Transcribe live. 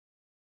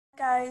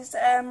Guys,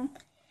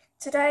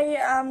 today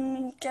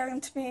I'm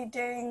going to be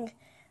doing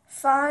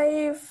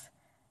 5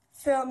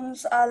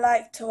 films I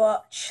like to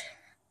watch,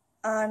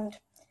 and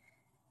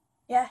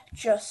yeah,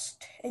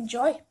 just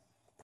enjoy. This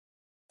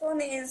one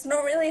is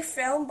not really a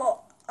film,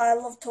 but I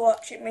love to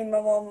watch it. Me and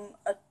my mum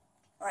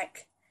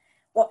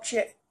watch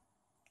it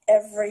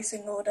every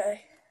single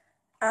day,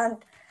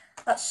 and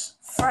that's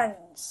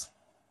Friends.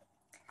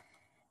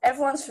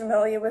 Everyone's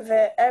familiar with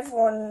it,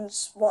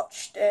 everyone's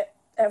watched it,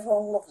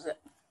 everyone loves it.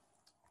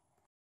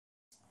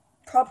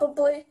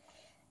 Probably,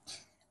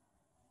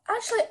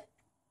 actually,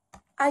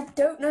 I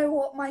don't know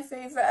what my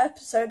favourite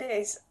episode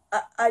is.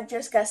 I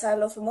just guess I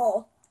love them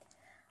all.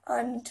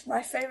 And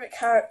my favourite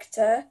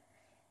character,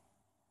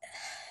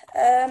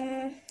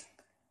 it's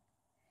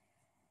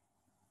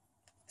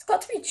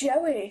got to be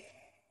Joey.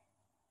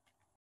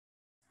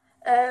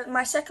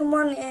 My second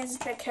one is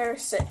Big Hero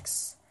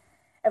 6.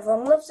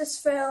 Everyone loves this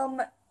film,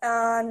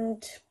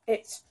 and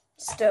it's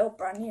still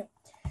brand new.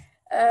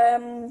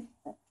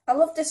 I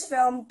love this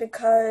film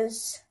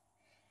because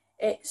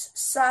it's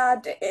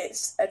sad,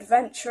 it's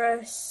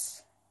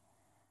adventurous,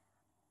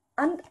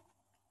 and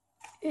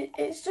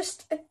it's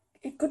just a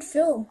good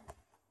film.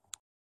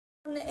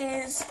 One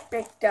is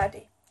Big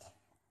Daddy.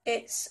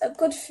 It's a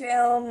good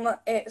film,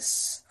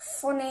 it's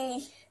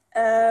funny,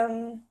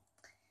 and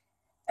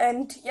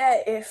yeah,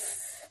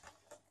 if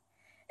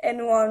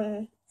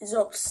anyone is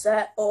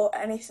upset or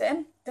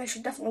anything, they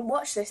should definitely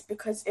watch this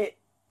because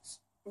it's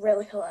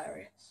really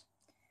hilarious.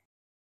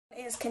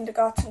 Is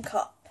Kindergarten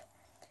Cop.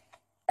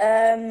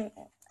 I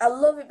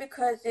love it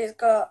because it's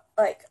got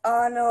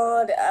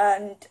Arnold,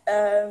 and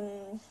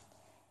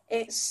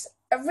it's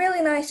a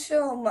really nice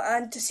film,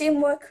 and to see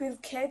him work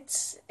with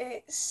kids,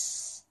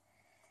 it's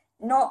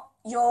not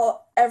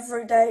your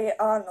everyday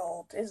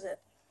Arnold, is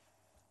it?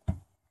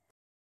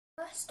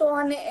 Last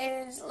one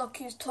is Look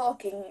Who's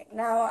Talking.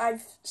 Now,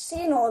 I've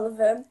seen all of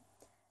them,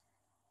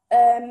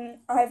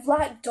 I've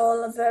liked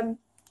all of them,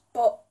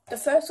 but the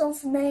first one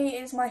for me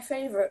is my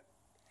favourite.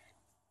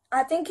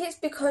 I think it's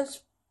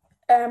because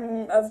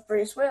of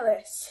Bruce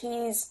Willis.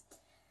 He's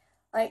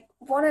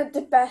one of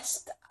the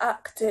best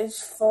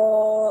actors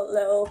for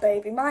little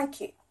baby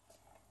Mikey.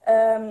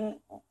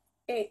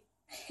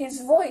 His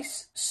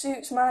voice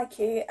suits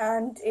Mikey,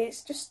 and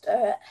it's just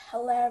a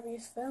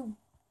hilarious film.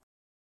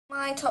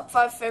 My top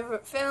 5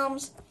 favourite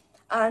films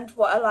and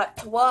what I like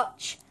to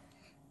watch.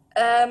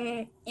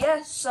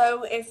 Yeah,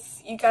 so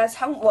if you guys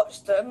haven't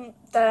watched them,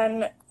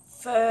 then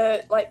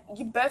for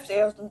your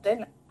birthday or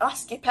something,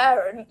 ask your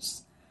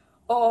parents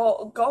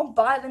or go and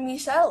buy them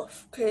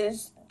yourself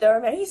because they're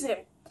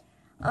amazing.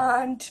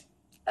 And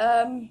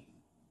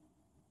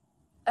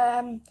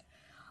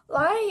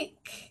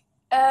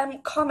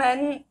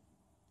comment,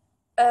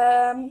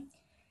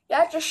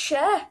 yeah, just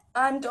share.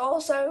 And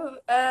also,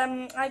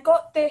 I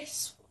got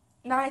this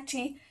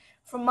 90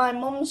 from my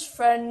mum's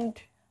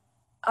friend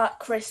at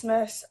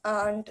Christmas,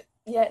 and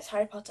yeah, it's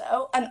Harry Potter.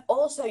 Oh, and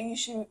also you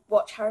should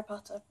watch Harry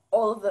Potter,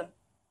 all of them.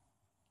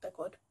 They're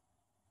good.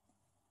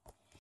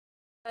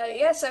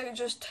 Yeah, so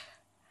just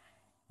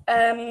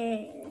tell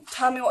me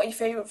what your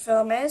favourite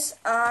film is,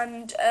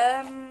 and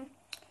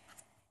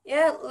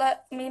yeah,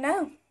 let me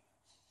know.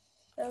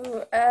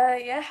 So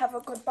yeah, have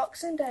a good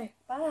Boxing Day.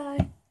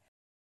 Bye.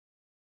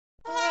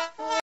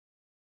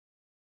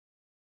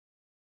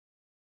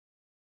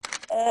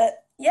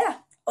 Yeah,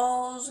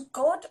 all's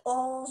good,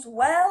 all's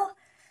well.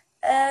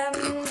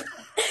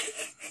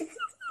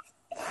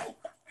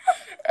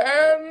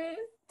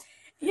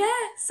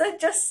 Yeah, so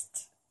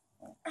just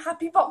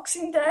happy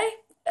Boxing Day.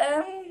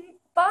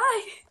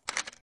 Bye.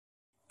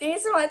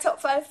 These are my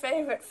top 5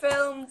 favourite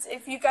films.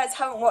 If you guys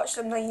haven't watched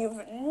them, then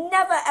you've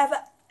never,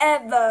 ever,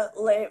 ever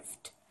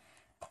lived.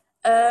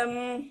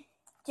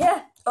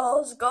 Yeah,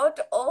 all's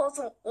good, all's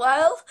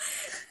well.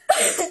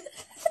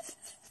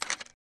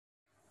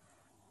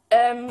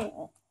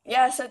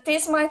 Yeah, so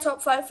these are my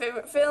top 5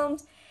 favourite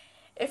films.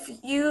 If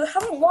you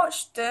haven't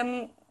watched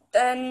them,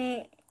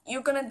 then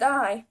you're gonna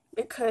die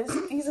because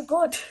these are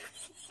good.